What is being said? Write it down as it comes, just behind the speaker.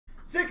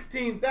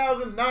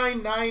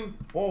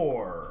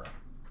16,994.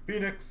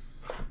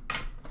 Phoenix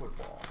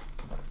football.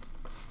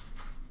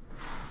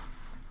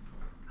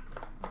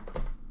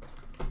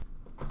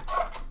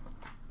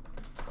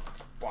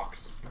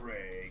 Box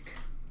break.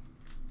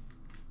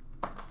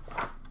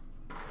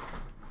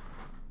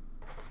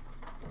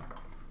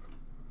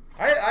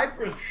 I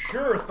for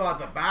sure thought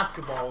the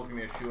basketball was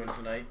going to be a shoe-in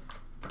tonight.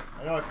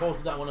 I know I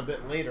posted that one a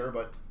bit later,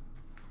 but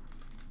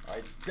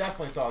I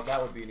definitely thought that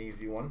would be an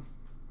easy one.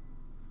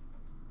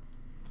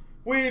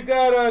 We've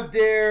got a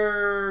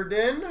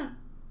Darden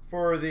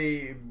for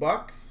the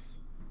Bucks,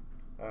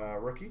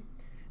 rookie.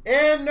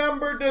 And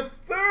number to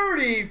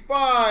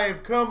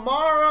 35,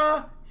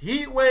 Kamara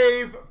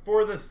Heatwave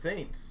for the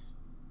Saints.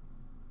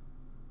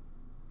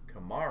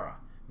 Kamara.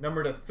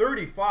 Number to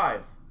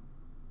 35.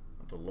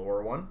 That's a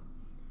lower one.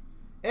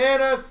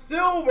 And a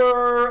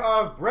silver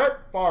of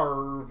Brett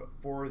Favre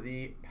for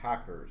the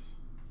Packers.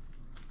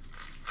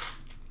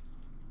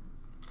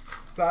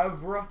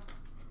 Favre.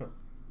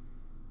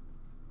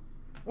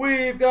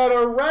 We've got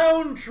a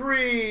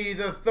Roundtree,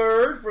 the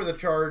third for the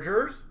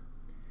Chargers.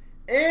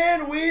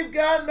 And we've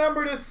got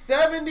number to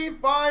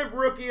 75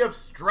 rookie of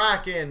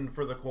Strachan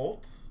for the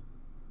Colts.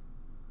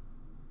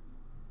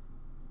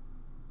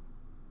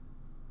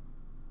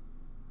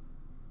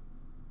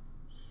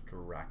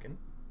 Strachan.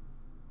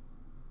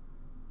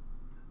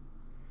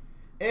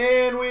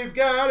 And we've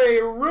got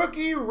a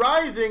rookie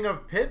rising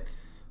of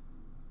Pitts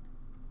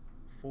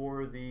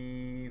for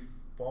the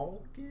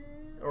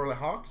Falcon or the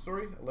Hawks,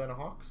 sorry, Atlanta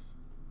Hawks.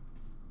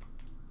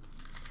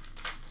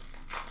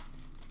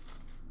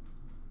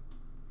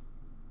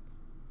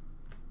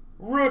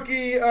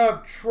 Rookie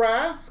of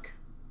Trask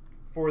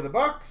for the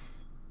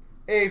Bucks.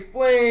 A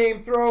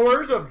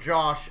Flamethrowers of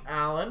Josh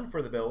Allen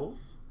for the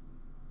Bills.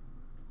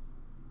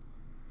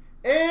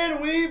 And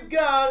we've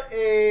got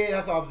a,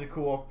 that's obviously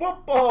cool,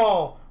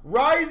 football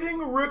rising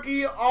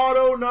rookie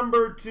auto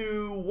number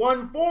to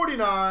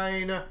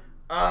 149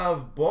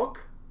 of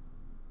Book.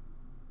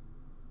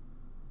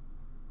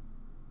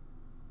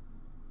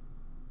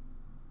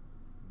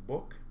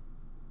 Book.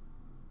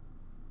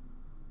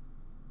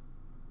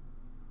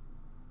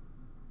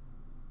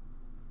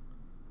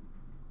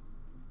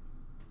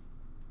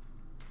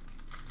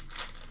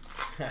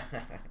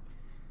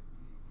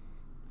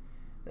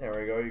 There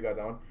we go, you got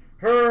that one.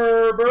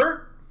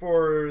 Herbert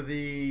for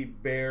the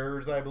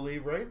Bears, I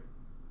believe, right?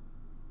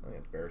 I think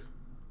it's Bears.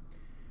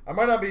 I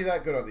might not be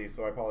that good on these,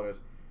 so I apologize.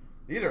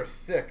 These are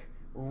sick.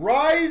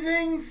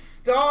 Rising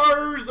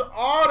Stars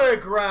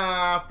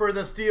autograph for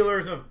the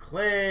Steelers of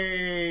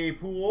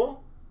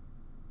Claypool.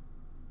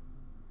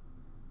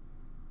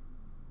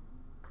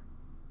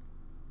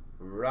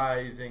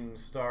 Rising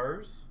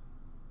Stars.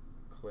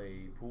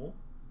 Claypool.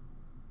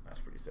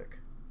 That's pretty sick.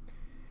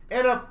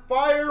 And a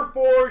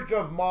Fireforged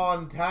of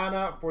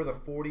Montana for the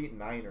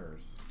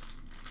 49ers.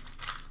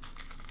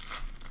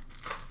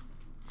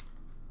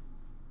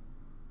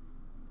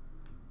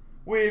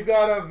 We've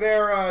got a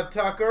Vera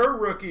Tucker,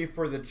 rookie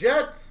for the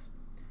Jets.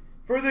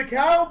 For the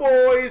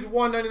Cowboys,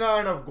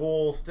 199 of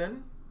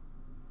Golston.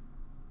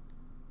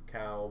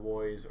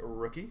 Cowboys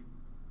rookie,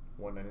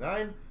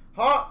 199.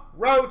 Hot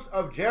Routes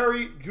of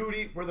Jerry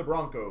Jeudy for the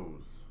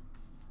Broncos.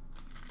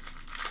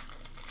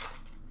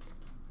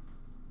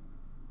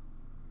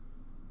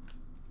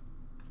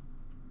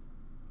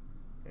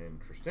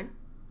 Interesting.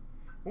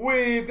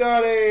 We've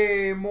got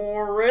a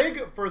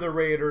Morig for the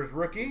Raiders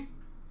rookie.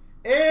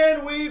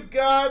 And we've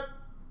got,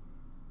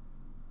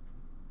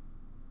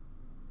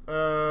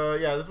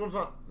 yeah, this one's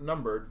not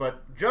numbered,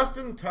 but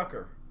Justin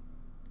Tucker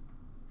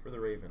for the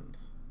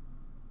Ravens.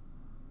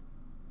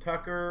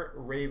 Tucker,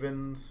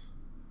 Ravens.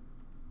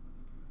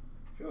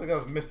 I feel like I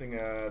was missing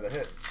the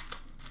hit.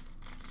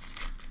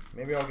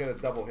 Maybe I'll get a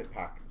double hit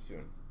pack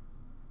soon.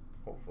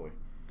 Hopefully.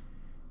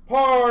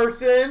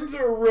 Parsons,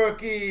 a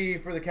rookie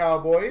for the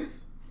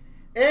Cowboys.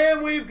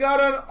 And we've got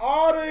an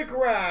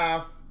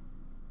autograph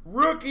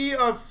rookie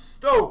of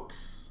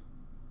Stokes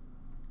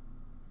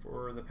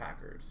for the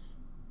Packers.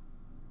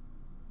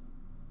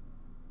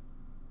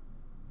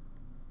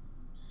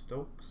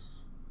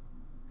 Stokes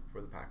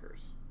for the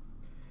Packers.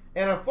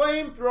 And a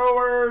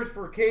Flamethrowers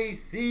for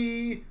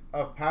KC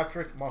of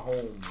Patrick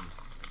Mahomes.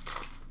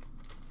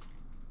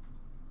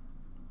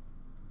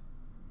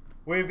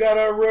 We've got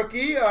a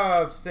rookie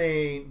of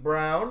St.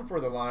 Brown for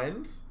the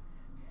Lions.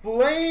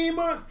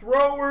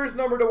 Flamethrowers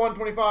number to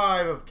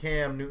 125 of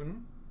Cam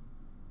Newton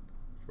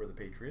for the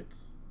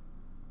Patriots.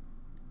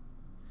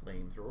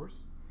 Flamethrowers.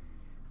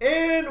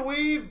 And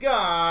we've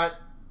got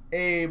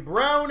a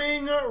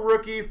Browning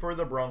rookie for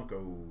the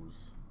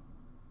Broncos.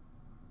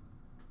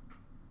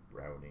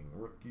 Browning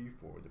rookie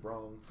for the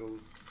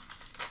Broncos.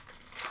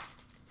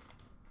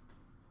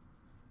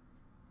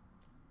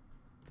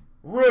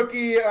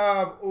 Rookie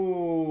of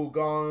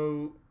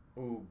Ugonjui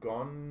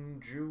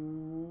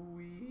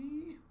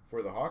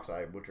for the Hawks.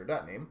 I butchered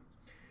that name.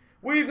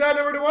 We've got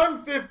number to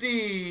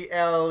 150,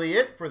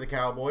 Elliott for the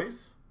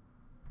Cowboys.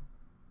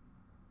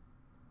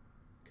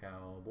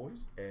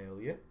 Cowboys,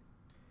 Elliott.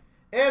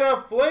 And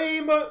a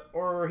Flame,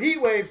 or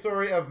Heat Wave,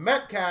 sorry, of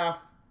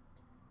Metcalf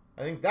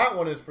I think that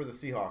one is for the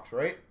Seahawks,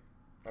 right?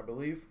 I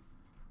believe.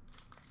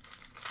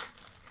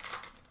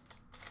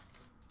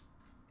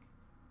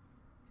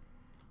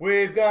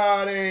 We've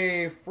got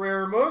a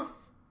Freiermuth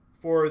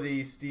for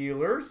the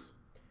Steelers.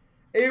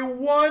 A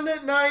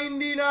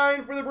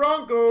 199 for the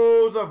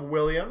Broncos of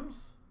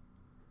Williams.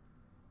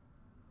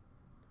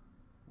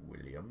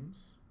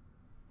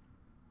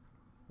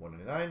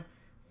 199.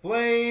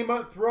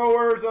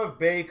 Flamethrowers of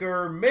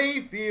Baker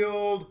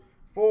Mayfield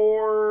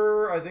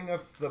for, I think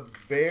that's the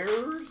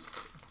Bears.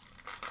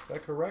 Is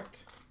that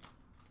correct?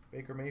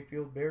 Baker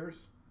Mayfield,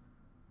 Bears.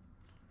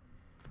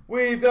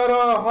 We've got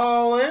a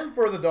Holland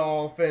for the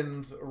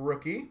Dolphins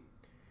rookie.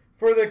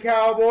 For the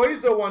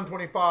Cowboys, the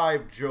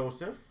 125,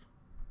 Joseph.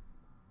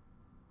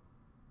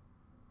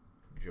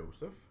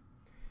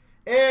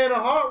 And a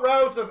Hot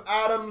Routes of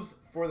Adams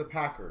for the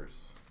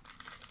Packers.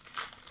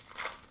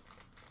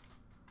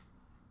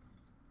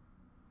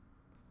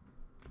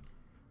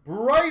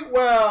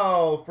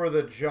 Brightwell for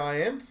the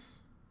Giants.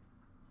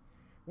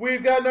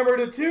 We've got number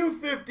to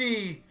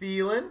 250,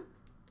 Thielen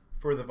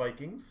for the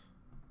Vikings.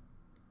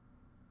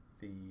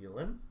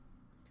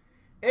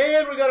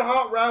 And we got a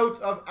Hot Routes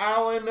of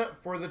Allen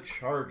for the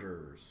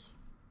Chargers.